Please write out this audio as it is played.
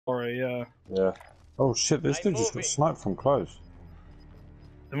Sorry, yeah. Yeah. Oh shit, this dude just got sniped from close.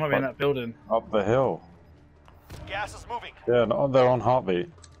 They might be in that building. Up the hill. Gas is moving. Yeah, no, they're on heartbeat.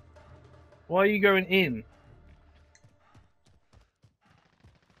 Why are you going in?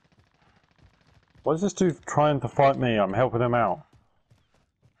 Why is this dude trying to fight me? I'm helping him out.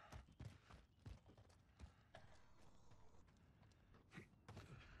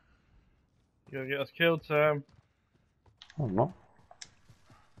 You're gonna get us killed, Sam. Oh, I'm not.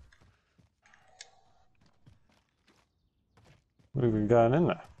 We're even going in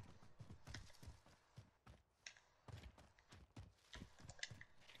there.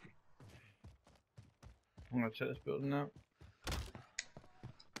 I'm gonna check this building out.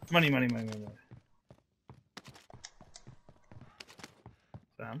 Money, money, money, money, money.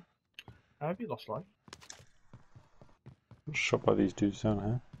 Sam, how have you lost life? Shot by these dudes down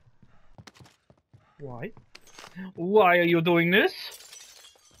here. Why? Why are you doing this?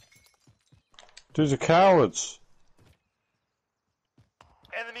 Dudes are cowards.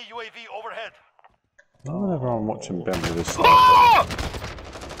 Enemy UAV overhead. Whenever I'm watching Ben with this Ah!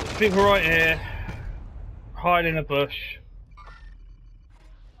 There's people right here. Hide in a bush.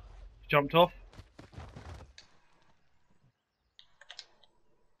 Jumped off.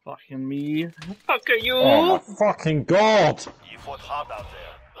 Fucking me. Fuck at you! Oh my fucking god! You fought hard out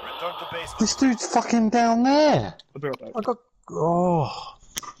there. Return to base. This dude's fucking down there! I'll be right back. I got... Oh.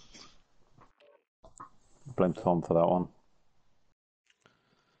 Blame Tom for that one.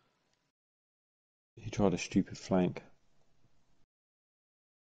 He tried a stupid flank.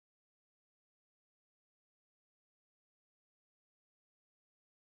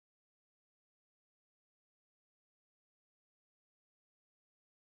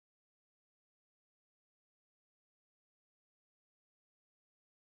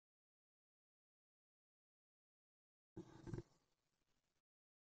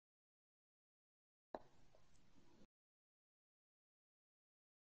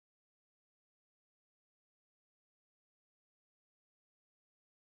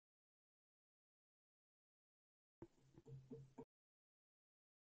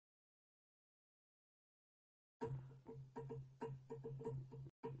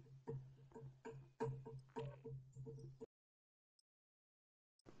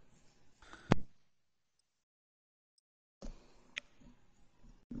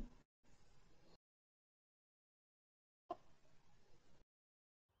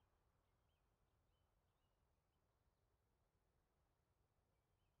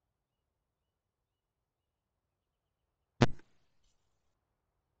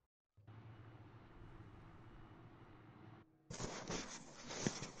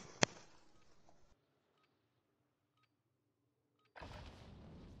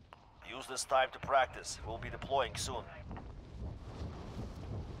 Use this time to practice. We'll be deploying soon.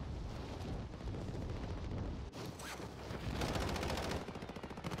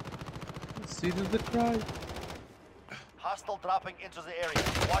 See the cry. Hostile dropping into the area.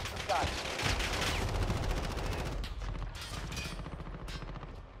 Watch the sky.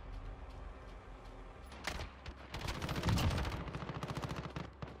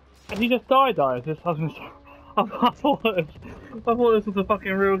 Has he just died, though? Is this husband? I thought this was a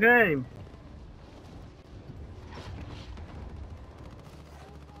fucking real game.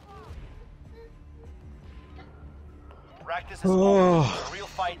 Practice is over. The real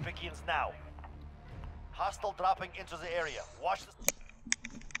fight begins now. Hostile dropping into the area. Watch the...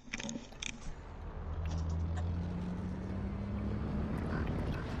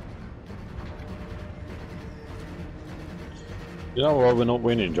 You know why we're not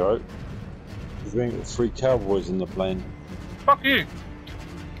winning, Joe? Because we ain't got 3 cowboys in the plane. Fuck you!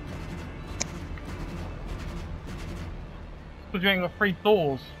 Because you ain't got 3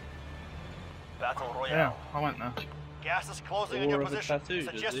 doors. Battle Royale. Yeah, I went there. Gas is closing in your position.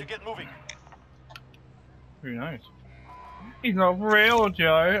 Suggest you get moving. Who knows? He's not real,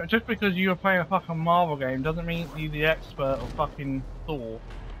 Joe. Just because you were playing a fucking Marvel game doesn't mean you're the expert of fucking Thor.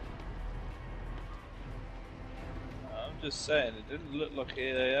 I'm just saying, it didn't look like he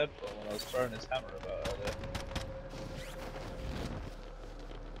had one when I was throwing his hammer about earlier.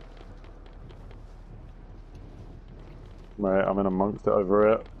 Mate, I'm in amongst it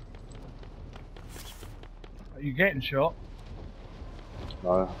over it. Are you getting shot?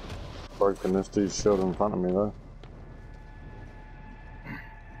 No. Broken this dude's shield in front of me though.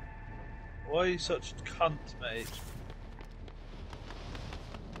 Why are you such a cunt, mate?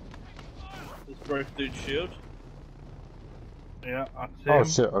 This broke dude's shield. Yeah, I see Oh him.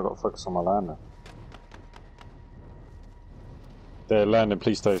 shit, I got to focus on my landing. They're landing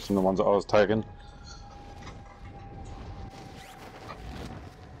police station, the ones that I was tagging.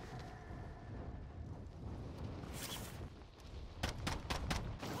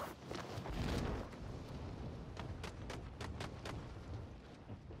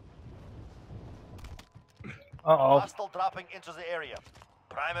 Uh-oh. Hostile dropping into the area.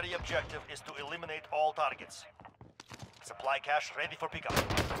 Primary objective is to eliminate all targets. Supply cache ready for pickup.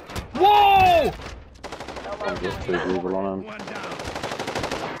 Whoa! I've got 2 people on him.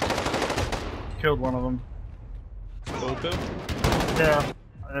 Killed one of them. All good? Yeah.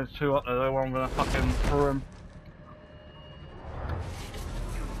 There's 2 up there, though. One gonna fucking throw him.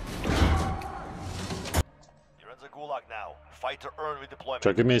 You're in the gulag now. Fight to earn redeployment.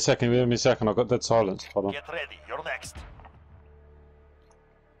 Joe, give me a second, I've got dead silence. Hold on. Get ready. You're next.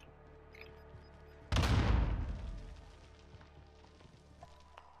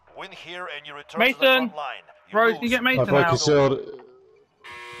 Win here and you return to the Mason! front line. Rose, can you get I Mason broke out? his shield.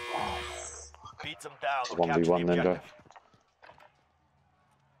 Beat them down to 1v1 capture the then, Joe. objective.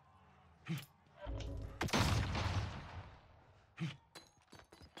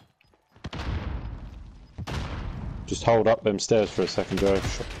 Just hold up them stairs for a second, Joe.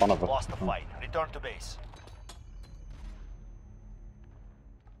 Shot one of them. Lost the fight. Return to base.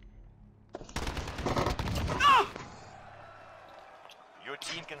 Your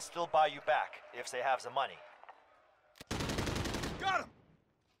team can still buy you back if they have the money.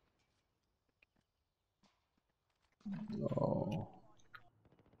 Oh.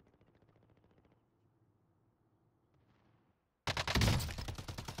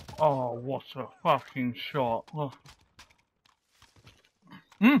 Oh, what a fucking shot. Oh.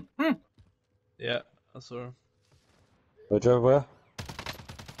 Yeah, I saw him. Where, Joe, where?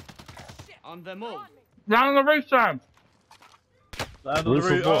 On the move. Down on the roof, Sam! Land on the Roof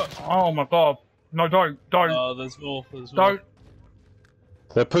of roof. what? Oh my god. No, don't. Oh, there's more. There's more. Don't.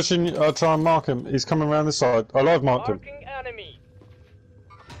 They're pushing. I'll try and mark him. He's coming around this side. I live marked him. Marking enemy.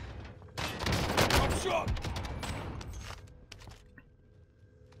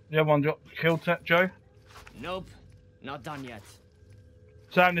 The other one got killed, Joe. Nope, not done yet.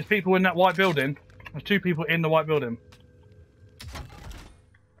 Sam, there's people in that white building. There's 2 people in the white building.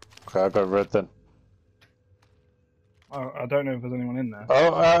 Okay, I'll go red then. Oh, I don't know if there's anyone in there.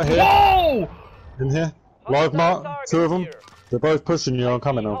 Oh, out here. Whoa! In here. Live mark. 2 of them. They're both pushing you. I'm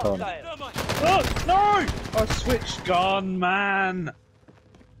coming. Oh, no! I switched gun, man!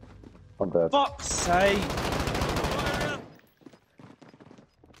 I'm dead. Fuck's sake!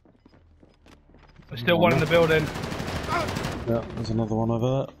 There's still one in the building. Yeah, there's another one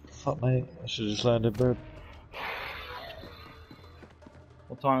over there. Fuck me. I should have just landed bird.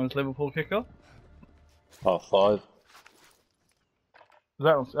 What time is Liverpool kick off? Oh, 5.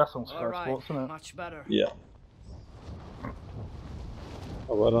 That's on Sky All right, Sports, isn't it? much better. Yeah.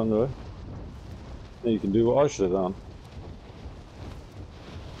 Oh, well done, Roy. Now you can do what I should have done.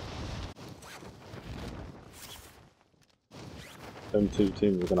 Them 2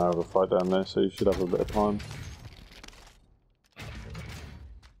 teams are going to have a fight down there, so you should have a bit of time.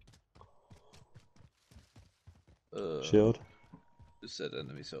 Shield. Just said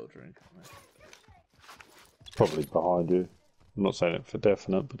enemy soldier incoming. It's probably behind you. I'm not saying it for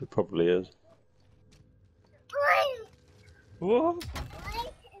definite, but it probably is. What?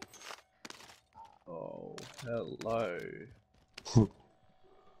 Oh, hello.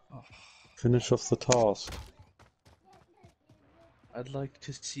 Finish off the task. I'd like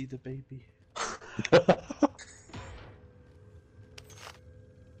to see the baby.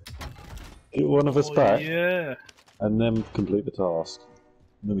 Get one of us back, Yeah. and then complete the task.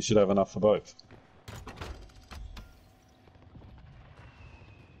 And then we should have enough for both.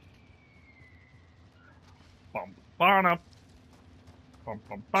 Bum, ba-na. Bum,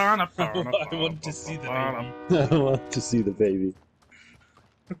 bum, ba-na, ba-na, I want to see the ba-na. baby. I want to see the baby.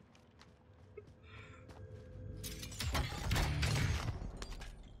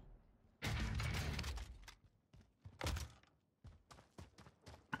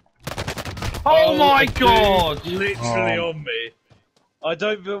 Oh my dude, god! Literally Oh. on me. I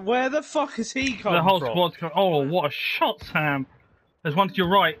don't. But where the fuck has he come The whole from? squad's coming. Oh, what a shot, Sam! There's one to your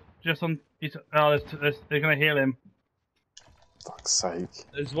right, just on. They're gonna heal him. Fuck's sake.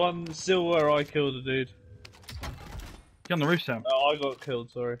 There's one still where I killed a dude. Get on the roof, Sam. Oh, I got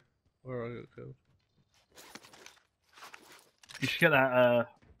killed. Sorry, where I got killed. You should get that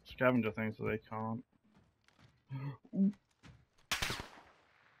scavenger thing so they can't.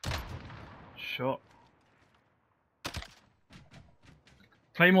 Shot.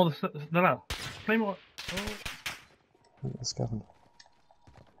 Claymore the no. Claymore. Oh. Let's go.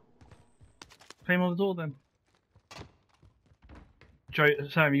 Claymore the door then. Joe,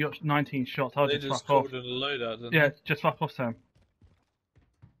 Sam, you got 19 shots. I'll They just just fuck off. called it a loadout, didn't Yeah, they? just fuck off, Sam.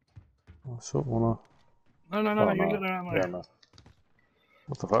 I sort of wanna. No, Oh, you no. got that, mate. Yeah, no.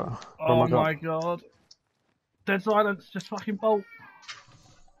 What the fuck? Oh my god. Dead silence, just fucking bolt.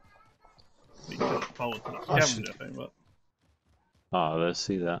 push forward to the I scavenger thing, but Oh, let's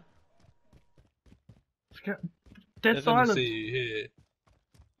see that. dead They're gonna silence. see you here.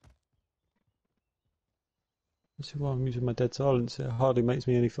 Let's see why I'm using my dead silence. It hardly makes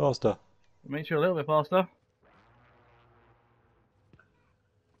me any faster. It makes you a little bit faster.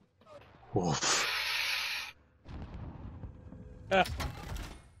 Woof. Ah.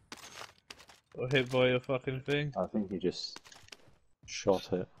 Got hit by a fucking thing. I think he just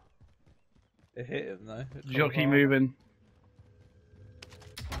shot it. It hit him though. You gotta keep moving.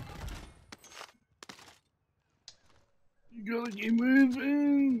 You gotta keep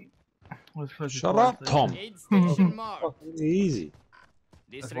moving. Shut up, Tom. Aid station marked. Fucking easy.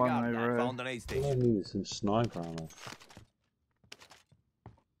 There's one Disregard over that. here. Found an aid All I station. need is some sniper ammo.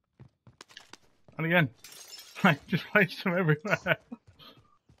 And again, I just placed them everywhere. I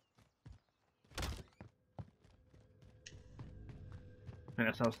think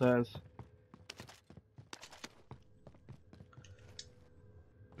that's downstairs.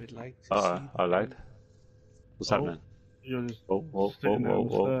 We'd like to Uh-oh, see I lagged. What's Oh. happening? You're just Whoa, sitting whoa,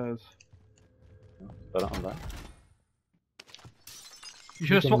 whoa. downstairs. I'm back. You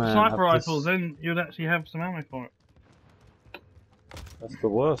should have Does a swapped man sniper have this- rifles, then you'd actually have some ammo for it. That's the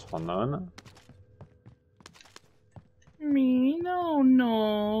worst one, though, isn't it? Me?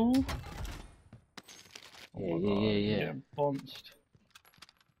 No. Yeah. Bounced.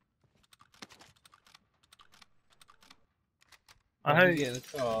 I When you hope get in the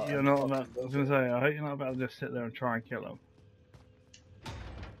car you're and not fucking about. I was go gonna say, I hope you're not about to just sit there and try and kill him.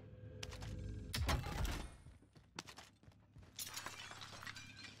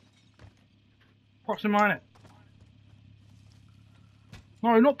 Proxy mine it.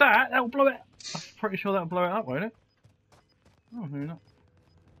 No, not that. That'll blow it. I'm pretty sure that'll blow it up, won't it? Oh, maybe not.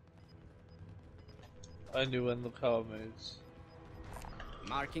 Only when the car moves.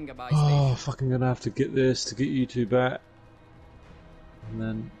 Marking a buy Oh, station. fucking gonna have to get this to get you two back. And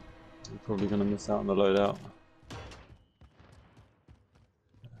then you're probably gonna miss out on the loadout.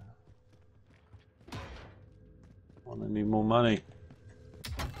 I need more money.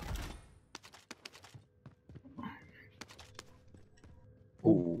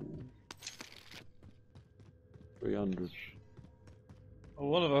 Ooh. 300. Well,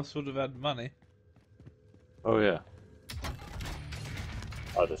 one of us would have had money. Oh yeah.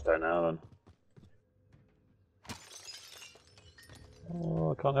 I just don't know then.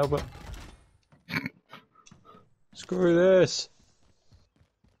 Oh, I can't help it. Screw this.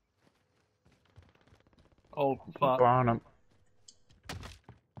 Oh, fuck. Burn 'em.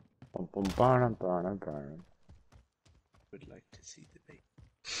 Burn 'em, burn 'em, burn 'em. Would like to see the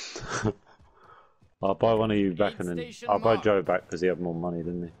bait. I'll buy one of you back and then Station I'll buy marked. Joe back because he had more money,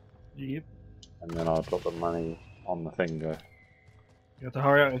 didn't he? Yep. And then I'll drop the money on the thing, Joe. You have to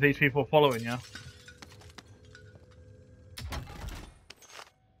hurry up with these people following you.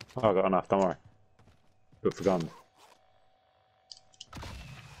 Oh, I got enough, don't worry. Good for guns.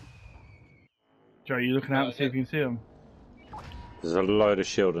 Joe, you looking out to see if you can see them? There's a load of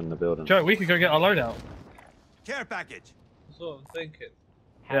shield in the building. Joe, we could go get our loadout. Care package. That's what I'm thinking.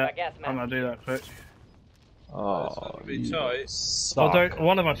 Yeah, I'm gonna do that quick. Oh, It's gonna be you tight. suck. Well, don't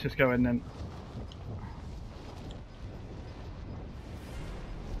one of us just go in then.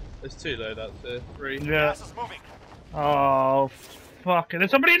 There's two loadouts there. Three. Yeah. Gas is moving. Oh, fuck it.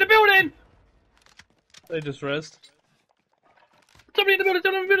 There's somebody in the building! They just rezzed. Somebody in the building,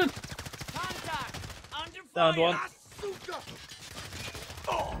 somebody in the building! Contact! Under Downed fire! one.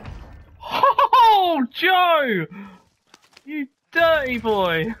 Oh, Joe! You dirty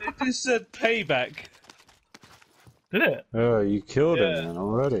boy! It just said payback. Did it? Oh, you killed Yeah. him then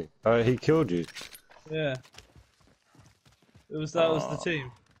already. Oh, he killed you. Yeah. That was the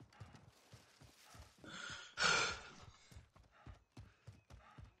team.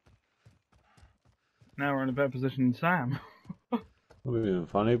 Now we're in a better position than Sam. We've been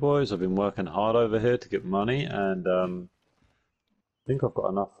funny, boys. I've been working hard over here to get money, and I think I've got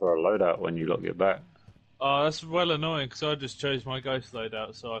enough for a loadout when you lot get back. Oh, that's well annoying because I just chose my ghost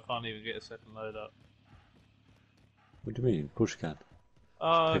loadout, so I can't even get a second loadout. What do you mean? Push can.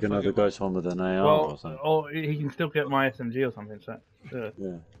 Oh, Pick another ghost one with an AR Well, or something. or he can still get my SMG or something, so. Yeah.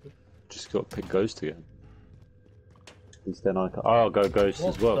 Yeah. Just got to pick ghost again. At least then I'll go ghost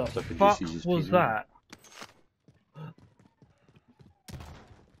What as well. the 'cause I could fuck just use was PvP. that?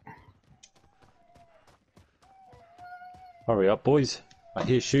 Hurry up, boys. I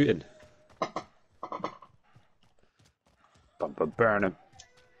hear shooting. Burn him.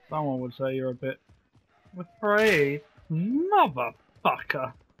 Someone would say you're a bit afraid.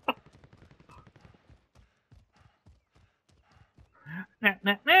 Motherfucker. Nah,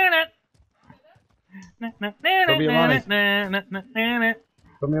 nah, nah, nah. Show me your money.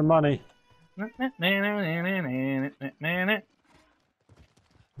 Show me your money.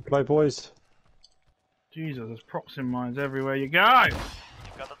 Play, boys. Jesus, there's proxim mines everywhere you go.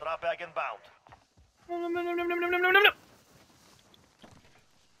 You've got the drop bag inbound.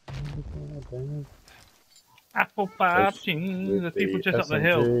 Apple pie cheese. There's people just up the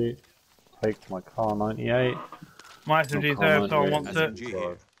hill. SMG, take my car 98. My SMG's there, so I want it. SMG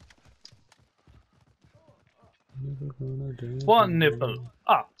here. One nipple.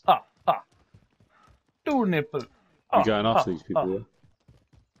 Ah. Two nipple. You going after these people, ah. yeah?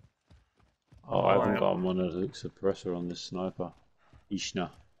 Oh, I haven't Alright. got a monolithic suppressor on this sniper. Ishna.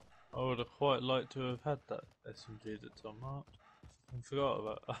 I would have quite liked to have had that SMG that Tom marked. I forgot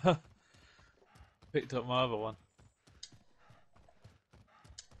about. Picked up my other one.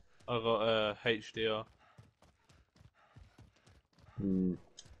 I got a HDR.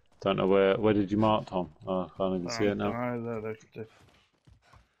 Don't know where did you mark, Tom? Oh, I can't even see it now.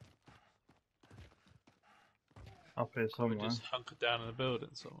 Up here We somewhere. just hunkered down in the building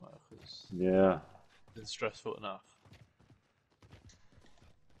somewhere because Yeah. it's been stressful enough.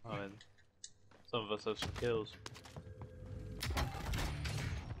 I mean, some of us have some kills.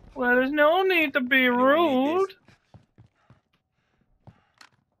 Well, there's no need to be rude.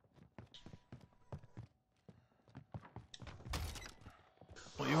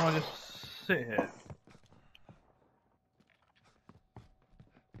 What, you want to just sit here?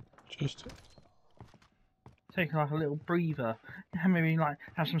 Just Take like a little breather. Maybe like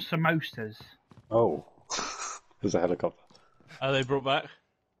have some samosas. oh, there's a helicopter. Are they brought back?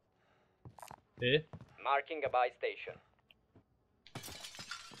 Here? Marking a buy station.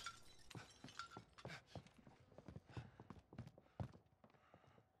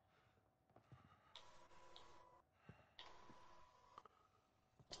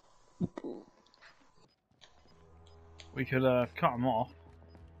 We could cut them off.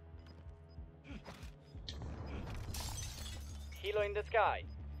 Helo in the sky.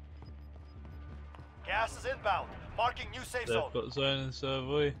 Gas is inbound. Marking new safe They've zone. got zone and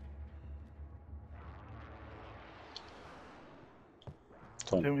survey. I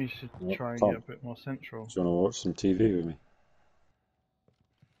Tom, think we should What, try and Tom? get a bit more central. do you want to watch some TV with me?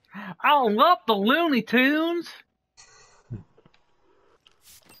 I love the Looney Tunes.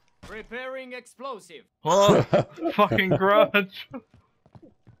 Preparing explosive. Oh, fucking grudge.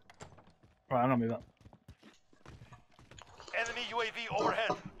 Right, I'm gonna move up. Enemy UAV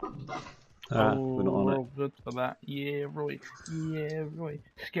overhead. We're not on we're it. all good for that. Yeah, right. Yeah, right.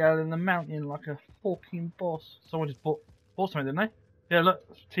 Scaling the mountain like a fucking boss. Someone just bought something, didn't they? Yeah, look.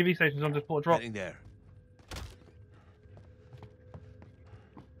 TV station's on just bought a drop. Heading there.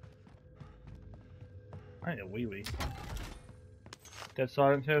 Ain't a wee wee. Dead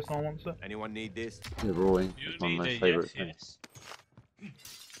silence here if someone wants it. Anyone need this? Yeah, Roy. You It's one of need my a favourite yes, things. yes.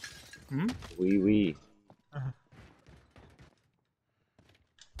 Hmm? Wee wee.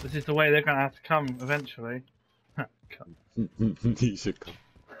 This is the way they're gonna have to come eventually. Come. You should come.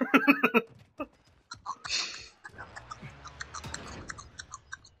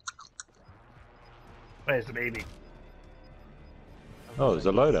 Where's the baby? Oh, there's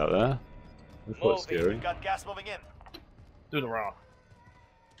a load out there. That's quite Moving. scary. We've got gas moving in. Do the raw.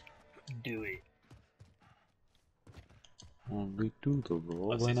 Do it. Only do the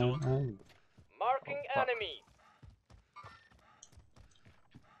roll I see when I someone. am. Marking Oh, fuck. enemy.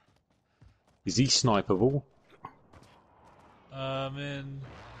 Is he sniperable? In.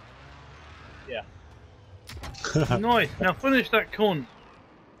 Yeah. Nice. Now finish that cunt.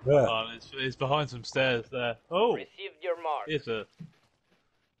 Yeah. It's behind some stairs there. Oh! Received your mark. There's a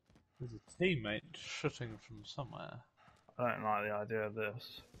teammate shooting from somewhere. I don't like the idea of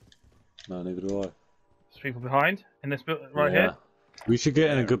this. No, neither do I. There's people behind in this building right Yeah. here. We should get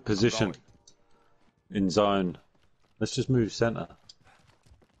in a There, good I'm position going. in zone. Let's just move centre.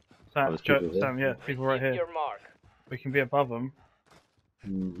 Sam, there's people here. Sam, yeah, people right Received here. your mark. We can be above them.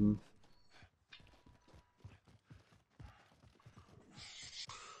 Mm-hmm.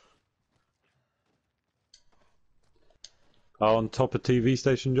 Oh, on top of TV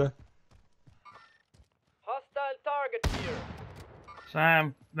station, Joe? Hostile target here.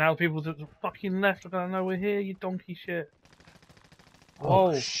 Sam, now people to the fucking left are gonna know we're here, you donkey shit.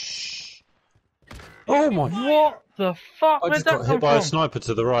 Oh, Whoa. shh. Oh my... What the fuck? I Where'd just that got come hit by a from? sniper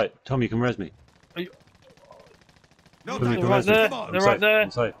to the right. Tom, you can res me. No Let me time They're go right res to me. there. come on. They're I'm right safe, there.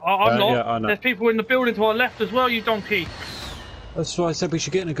 I'm safe. I'm not. Yeah, I know. There's people in the building to our left as well, you donkey. That's why I said we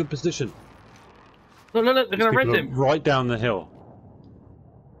should get in a good position. Look, look, look. They're gonna res People are him. right down the hill.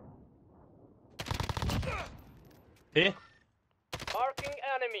 Here? Marking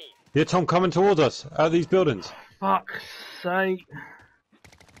enemy. Yeah, Tom, coming towards us out of these buildings. Fuck's sake.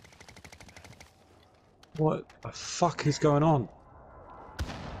 What the fuck is going on?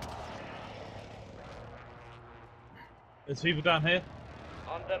 There's people down here.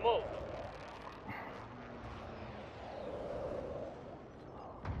 On the move.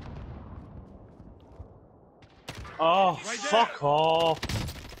 Oh, fuck off.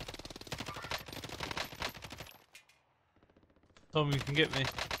 Tom, you can get me.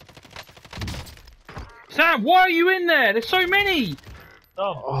 Sam, why are you in there? There's so many!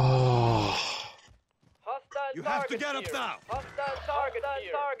 Oh, Oh, Hostile You have to target get up here. now. Hostile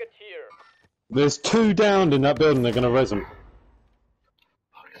target here. there's 2 downed in that building. They're gonna res them.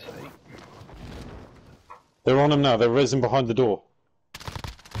 Fuck's sake. They're on him now. They're resing behind the door.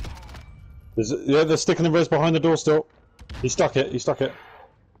 Yeah, they're sticking the res behind the door still. He stuck it. He stuck it.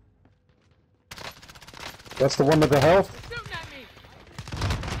 That's the one with the health.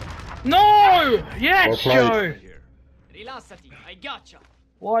 No! Yes, Well Joe! played. Rilassati, I gotcha.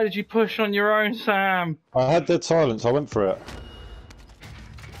 Why did you push on your own, Sam? I had dead silence. I went for it.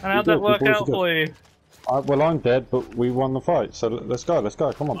 And how'd did, that work you boys out did. for you? Well, I'm dead, but we won the fight. So let's go. Let's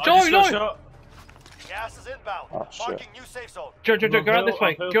go. Come on. Joe, I just got no! shot. Gas is inbound. Oh, shit. Marking new safe zone. Joe, go out this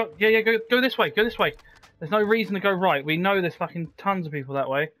way. Uphill. Go this way. Go this way. There's no reason to go right. We know there's fucking tons of people that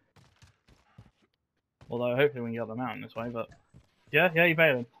way. Although, hopefully we can get up the mountain this way, but... Yeah, you're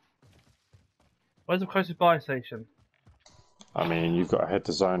bailing. Where's the closest buy station? I mean, you've got to head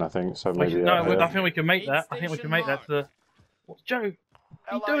to zone, I think. So maybe. No, out here. I think we can make that. I think we can make that to the... What's Joe?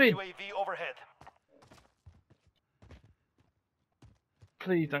 What are you Allied doing? UAV overhead.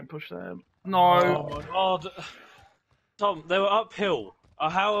 Please don't push them. Oh No. my god. Tom, they were uphill.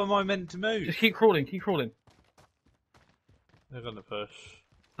 How am I meant to move? Just keep crawling, keep crawling. They're gonna push.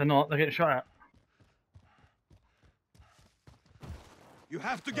 They're not, they're getting shot at. You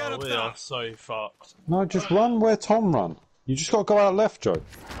have to get Oh, up we now. are so fucked. No, just run where Tom run. You just got to go out left, Joe.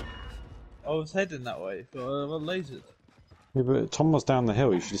 I was heading that way, but I got lasered. Yeah, but Tom was down the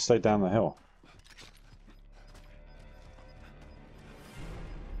hill. You should have stayed down the hill.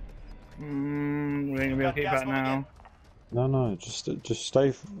 We ain't gonna be able to get back now. No, just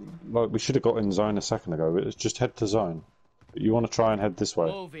stay. Like we should have got in zone a second ago. But it's just head to zone. But you want to try and head this way.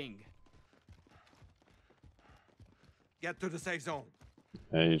 Moving. Get to the safe zone.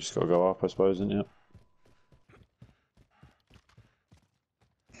 Yeah, you just got to go up, I suppose, isn't it?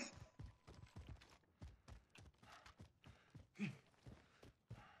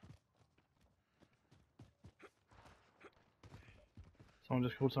 Someone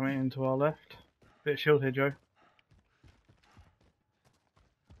just called something into our left. Bit of shield here, Joe.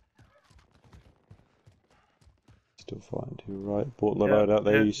 Still fighting to your right. Bought the load out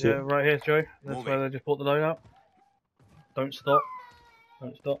there. Yeah, you see yeah, it? right here, Joe. That's Moving. where they just bought the load out. Don't stop.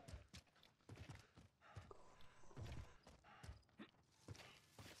 Don't stop.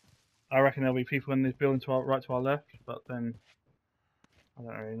 I reckon there'll be people in this building to our right to our left, but then I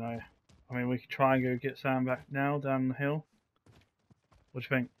don't really know. I mean, we could try and go get Sam back now down the hill. What do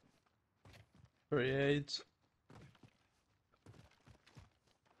you think? 3 aids.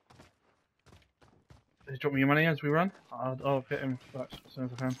 Just drop me your money as we run. I'll get him back as soon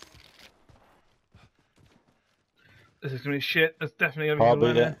as I can. This is gonna be shit. There's definitely gonna I'll be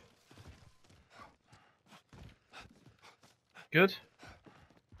people be in there. there. Good.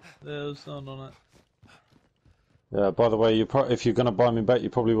 There's none on it. Yeah. By the way, if you're going to buy me back, you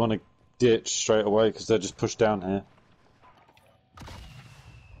probably want to ditch straight away because they're just pushed down here.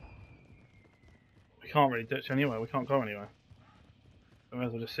 We can't really ditch anywhere. We can't go anywhere. We may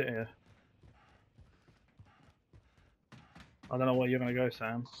as well just sit here. I don't know where you're gonna go,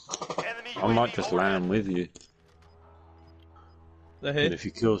 Sam. Enemy I might UAV just overhead. land with you. They're And here. if you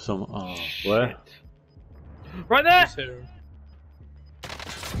kill someone, where? Shit. Right there. Just hear 'em.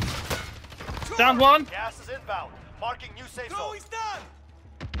 Down one. Gas is inbound. Marking new safe No, zone. he's done.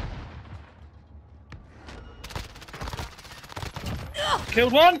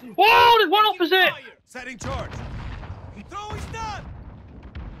 Killed one. Whoa! There's one opposite. Setting charge. Throw is done.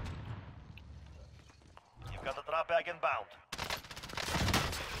 You've got the drop bag inbound.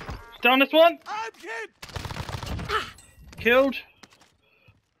 Down this one. I'm hit. Killed.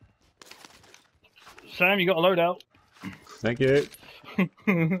 Sam, you got a loadout. Thank you.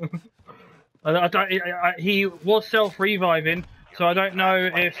 He was self-reviving, so I don't know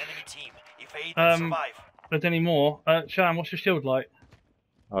By an if enemy team. Evade and survive. there's any more. Sam, what's your shield like?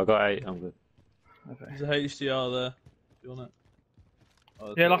 I got 8. I'm good. Okay. There's a HDR there. Do you want it?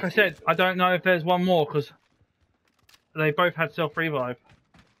 Oh, Yeah, like I said, I don't know if there's one more because they both had self-revive.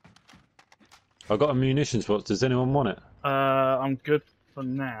 I got a munitions box. Does anyone want it? I'm good for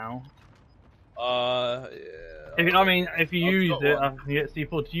now. Yeah. If you I've use got it, one. I can get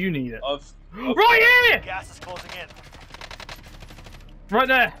C4. Do you need it? I've Right here! Gas is closing in. Right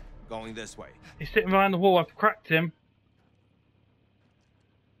there. Going this way. He's sitting behind the wall. I've cracked him.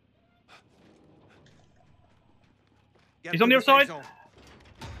 Get He's to on the other safe side. zone.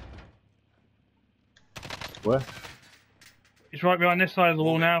 Where? He's right behind this side of the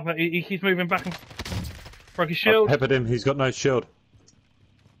wall now, but he keeps moving back and broke his I've shield. peppered him. He's got no shield.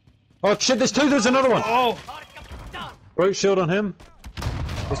 Oh shit! There's two. There's another one. Oh, Broke shield on him.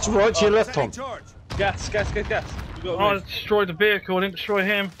 It's right to your left, Setting Tom. charge. gas. We got to I move. destroyed the vehicle. I didn't destroy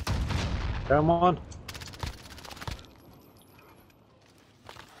him. Come on.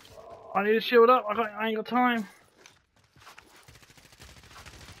 I need to shield up. I ain't got time.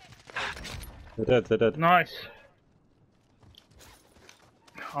 They're dead. They're dead. Nice.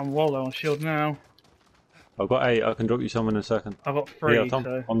 I'm well low on shield now. I've got 8. I can drop you some in a second. I've got 3, Here, Tom.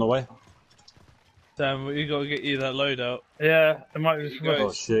 so... On the way. Damn, we got to get you that loadout. Yeah, it might just... Go.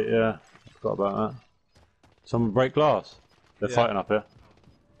 Oh shit! Yeah. I forgot about that. Someone break glass. They're Yeah. fighting up here.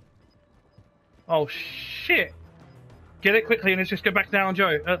 Oh, shit! Get it quickly and let's just go back down,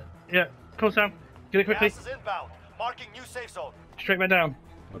 Joe. Yeah, come on, Sam. Get it quickly. Gas is inbound. Marking new safe zone. Straight back down.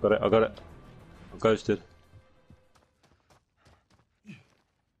 I got it. I got it. I'm ghosted.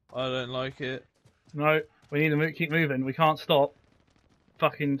 I don't like it. No, we need to keep moving. We can't stop.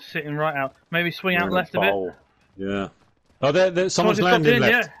 Fucking sitting right out. Maybe swing We're out in left a bit. bowl. Yeah. Oh, there. Someone's Someone just landing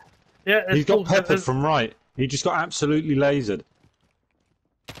dropped in, left. Yeah, yeah. He's got there's- peppered there's- from right. He just got absolutely lasered.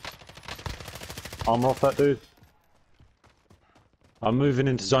 Armor off that dude. I'm moving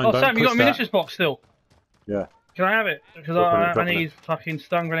into zone. Oh, Don't Sam, you got push a that. munitions box still. Yeah. Can I have it? Because Dropping it, I dropping need it. fucking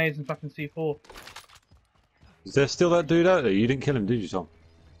stun grenades and fucking C4. Is there still that dude out there? You didn't kill him, did you, Tom?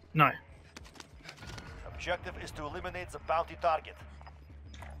 No. Objective is to eliminate the bounty target.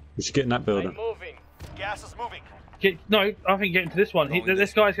 We should get in that I'm building. moving. Gas is moving. No, I think get into this one. Going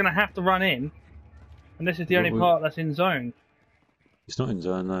This guy's going to have to run in. And this is the Well, only we- part that's in zone. It's not in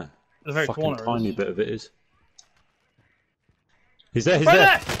zone though. The very Fucking corner tiny is. bit of it is. He's there. He's Right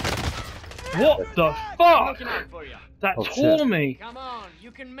there. there! What the fuck? Looking out for you. That Oh, tore shit. me. Come on, you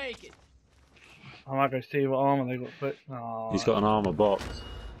can make it. I might go see what armor they got put. Oh, He's got an armor box.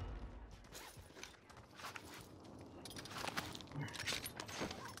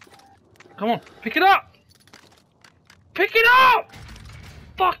 Come on, pick it up! Pick it up!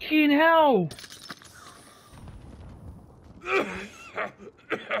 Fucking hell!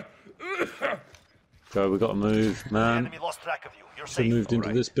 Joe, we got to move, The man. enemy lost track of you. You're Should safe. moved into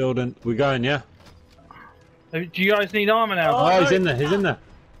Alright. this building. We're going, yeah. Do you guys need armor now? Oh, he's in there. He's in there.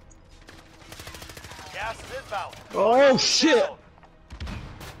 Gas is inbound. Oh shit!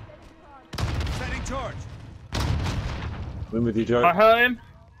 Setting charge. Win with you, Joe. I hurt him.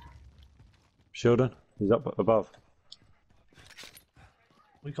 Sheldon, he's up above.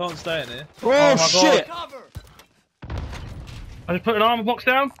 We can't stay in here. Oh, my shit! Cover. I just put an armor box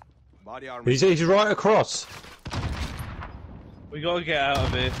down. Body armor. He's right across. We got to get out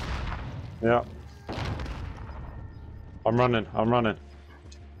of here. Yeah. I'm running.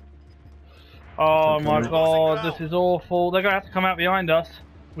 Oh Okay. my god, this is awful. They're gonna have to come out behind us.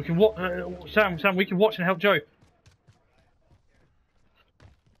 We can watch. Sam, we can watch and help Joe.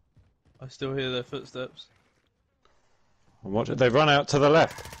 I still hear their footsteps. I'm watching. They run out to the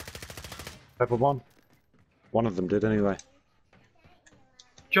left. Pepper one. One of them did anyway.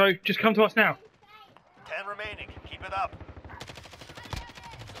 Joe, just come to us now. 10 remaining. Keep it up.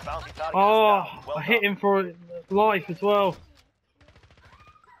 Bounty target Oh, is down. Well I hit done. him for life as well.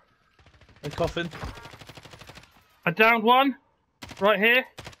 They're coughing. I downed one. Right here.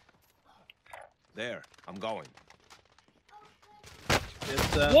 There. I'm going.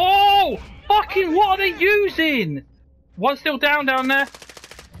 Yes, Whoa! Fucking what are they using? One still down there.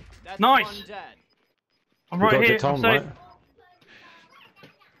 That's Nice. one dead. I'm We right gotta here. get I'm Tom, safe. right?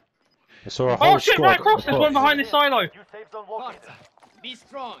 I saw a whole Oh shit! squad Right across. There's one across. behind this silo. New safe zone located. Sparta, be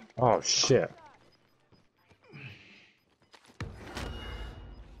strong. Oh shit!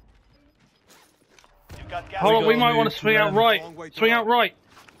 You've got gas. Hold on, we gotta might move want to to swing out them. right. Long way to Swing run. out right.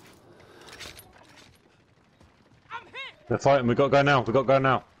 They're fighting. We got to go now. We got to go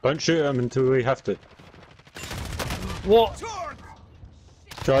now. Don't shoot them until we have to. What? Charge.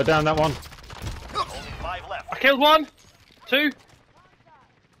 Try down that one. Only 5 left. I killed one. 2.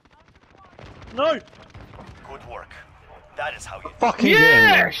 No! Good work. That is how you Fucking get in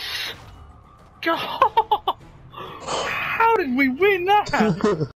there. Yes! God! How did we win that?